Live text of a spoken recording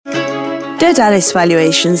Dear Dallas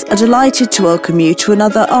Valuations are delighted to welcome you to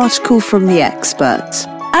another article from the experts.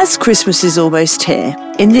 As Christmas is almost here,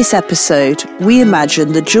 in this episode, we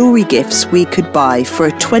imagine the jewellery gifts we could buy for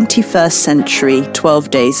a 21st century 12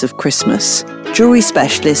 days of Christmas. Jewellery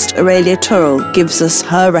specialist Aurelia Turrell gives us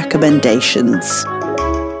her recommendations.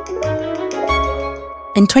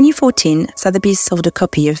 In 2014, Sotheby's sold a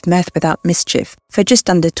copy of Mirth Without Mischief for just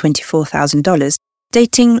under $24,000,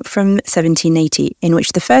 dating from 1780, in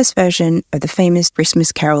which the first version of the famous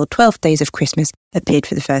Christmas carol 12 Days of Christmas appeared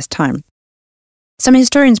for the first time. Some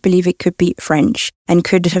historians believe it could be French and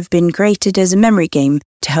could have been created as a memory game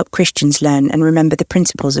to help Christians learn and remember the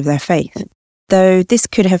principles of their faith. Though this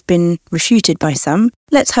could have been refuted by some,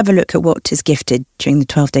 let's have a look at what is gifted during the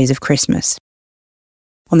 12 days of Christmas.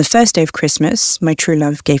 On the first day of Christmas, my true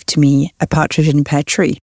love gave to me a partridge in a pear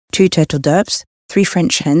tree, 2 turtle doves, 3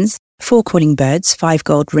 French hens, 4 calling birds, 5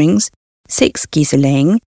 gold rings, 6 geese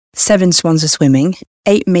a-laying, 7 swans a-swimming,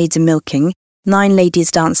 8 maids a-milking, 9 ladies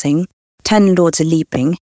dancing, 10 lords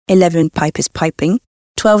a-leaping, 11 pipers piping,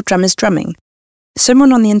 12 drummers drumming.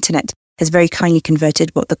 Someone on the internet has very kindly converted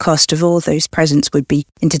what the cost of all those presents would be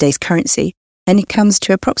in today's currency, and it comes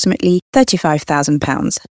to approximately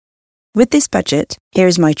 £35,000. With this budget, here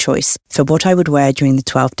is my choice for what I would wear during the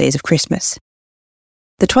 12 days of Christmas.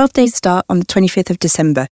 The 12 days start on the 25th of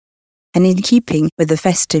December, and in keeping with the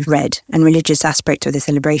festive red and religious aspect of the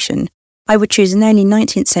celebration, I would choose an early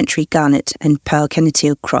 19th century garnet and pearl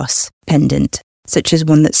Kenneteal cross pendant, such as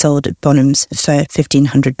one that sold at Bonham's for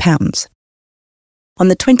 £1,500. On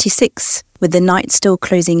the 26th, with the night still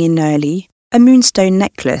closing in early, a moonstone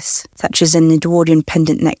necklace, such as an Edwardian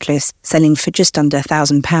pendant necklace selling for just under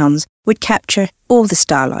 £1,000, would capture all the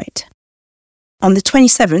starlight. On the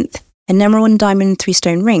 27th, an emerald and diamond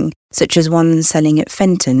 3-stone ring, such as one selling at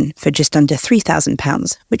Fenton for just under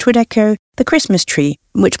 £3,000, which would echo the Christmas tree,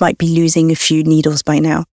 which might be losing a few needles by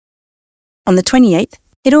now. On the 28th,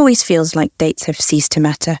 it always feels like dates have ceased to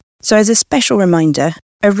matter, so as a special reminder,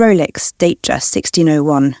 a Rolex Datejust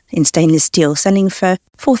 1601 in stainless steel selling for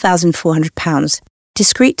 £4,400.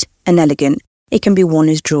 Discreet and elegant, it can be worn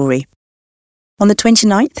as jewellery. On the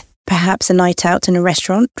 29th, perhaps a night out in a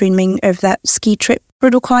restaurant dreaming of that ski trip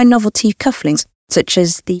would require novelty cufflinks, such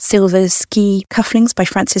as the silver ski cufflinks by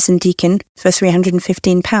Francis and Deacon for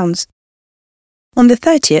 £315. On the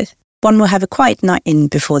 30th, one will have a quiet night in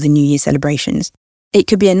before the New Year celebrations. It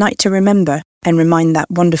could be a night to remember and remind that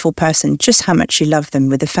wonderful person just how much you love them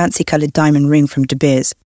with a fancy coloured diamond ring from De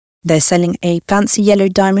Beers. They're selling a fancy yellow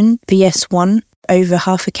diamond VS1 over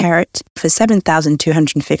half a carat for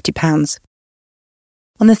 £7,250.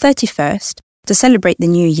 On the 31st, to celebrate the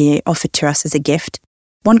new year offered to us as a gift,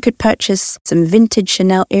 one could purchase some vintage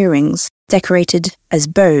Chanel earrings decorated as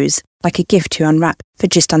bows, like a gift to unwrap, for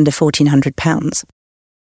just under £1,400.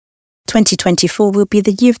 2024 will be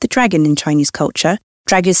the year of the dragon in Chinese culture.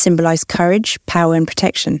 Dragons symbolise courage, power and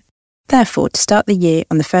protection. Therefore, to start the year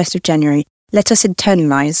on the 1st of January, let us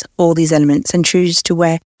internalise all these elements and choose to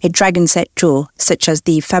wear a dragon set jewel, such as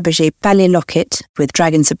the Fabergé Palais locket with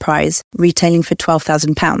dragon surprise, retailing for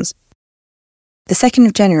 £12,000. The 2nd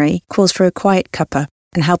of January calls for a quiet cuppa,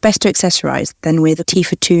 and how best to accessorise than with a T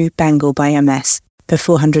for 2 bangle by MS for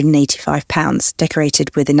 £485,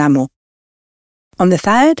 decorated with enamel. On the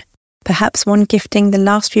 3rd, perhaps one gifting the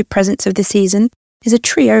last few presents of the season is a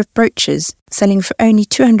trio of brooches selling for only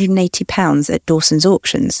 £280 at Dawson's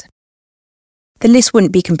Auctions. The list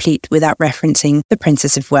wouldn't be complete without referencing the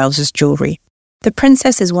Princess of Wales's jewellery. The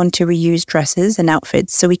princess is one to reuse dresses and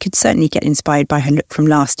outfits, so we could certainly get inspired by her look from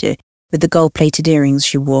last year, with the gold-plated earrings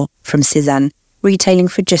she wore from Cézanne, retailing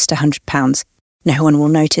for just £100. No one will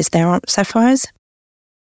notice there aren't sapphires.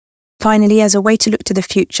 Finally, as a way to look to the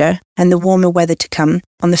future and the warmer weather to come,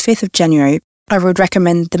 on the 5th of January, I would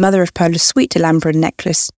recommend the Mother of Pearl Sweet Alhambra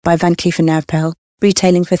necklace by Van Cleef & Arpels,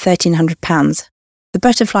 retailing for £1,300. The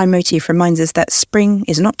butterfly motif reminds us that spring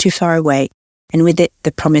is not too far away, and with it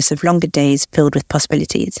the promise of longer days filled with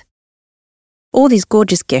possibilities. All these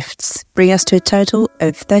gorgeous gifts bring us to a total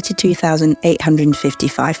of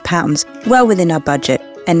 £32,855, well within our budget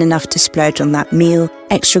and enough to splurge on that meal,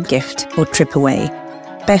 extra gift or trip away.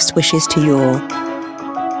 Best wishes to you all.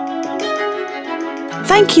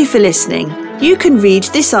 Thank you for listening. You can read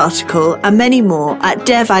this article and many more at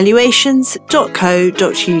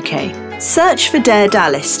darevaluations.co.uk. Search for Dare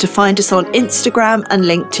Dallas to find us on Instagram and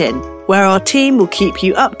LinkedIn, where our team will keep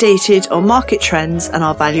you updated on market trends and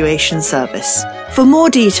our valuation service. For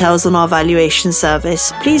more details on our valuation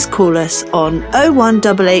service, please call us on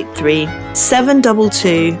 01883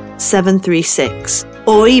 722 736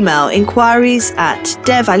 or email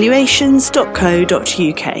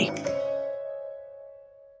inquiries@darevaluations.co.uk.